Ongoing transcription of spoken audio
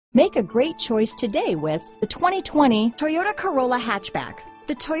Make a great choice today with the 2020 Toyota Corolla Hatchback.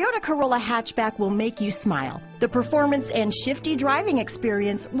 The Toyota Corolla Hatchback will make you smile. The performance and shifty driving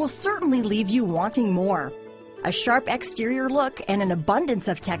experience will certainly leave you wanting more. A sharp exterior look and an abundance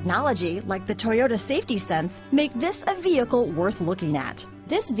of technology like the Toyota Safety Sense make this a vehicle worth looking at.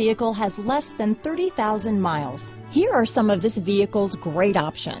 This vehicle has less than 30,000 miles. Here are some of this vehicle's great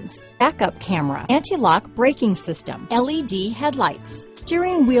options: backup camera, anti-lock braking system, LED headlights,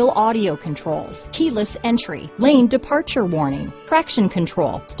 steering wheel audio controls, keyless entry, lane departure warning, traction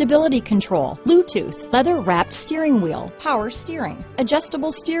control, stability control, Bluetooth, leather-wrapped steering wheel, power steering,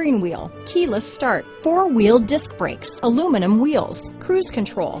 adjustable steering wheel, keyless start, four-wheel disc brakes, aluminum wheels, cruise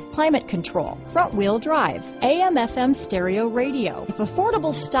control, climate control, front-wheel drive, AM/FM stereo radio. If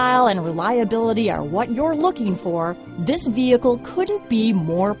affordable style and reliability are what you're looking for, this vehicle couldn't be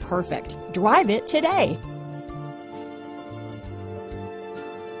more perfect. Drive it today.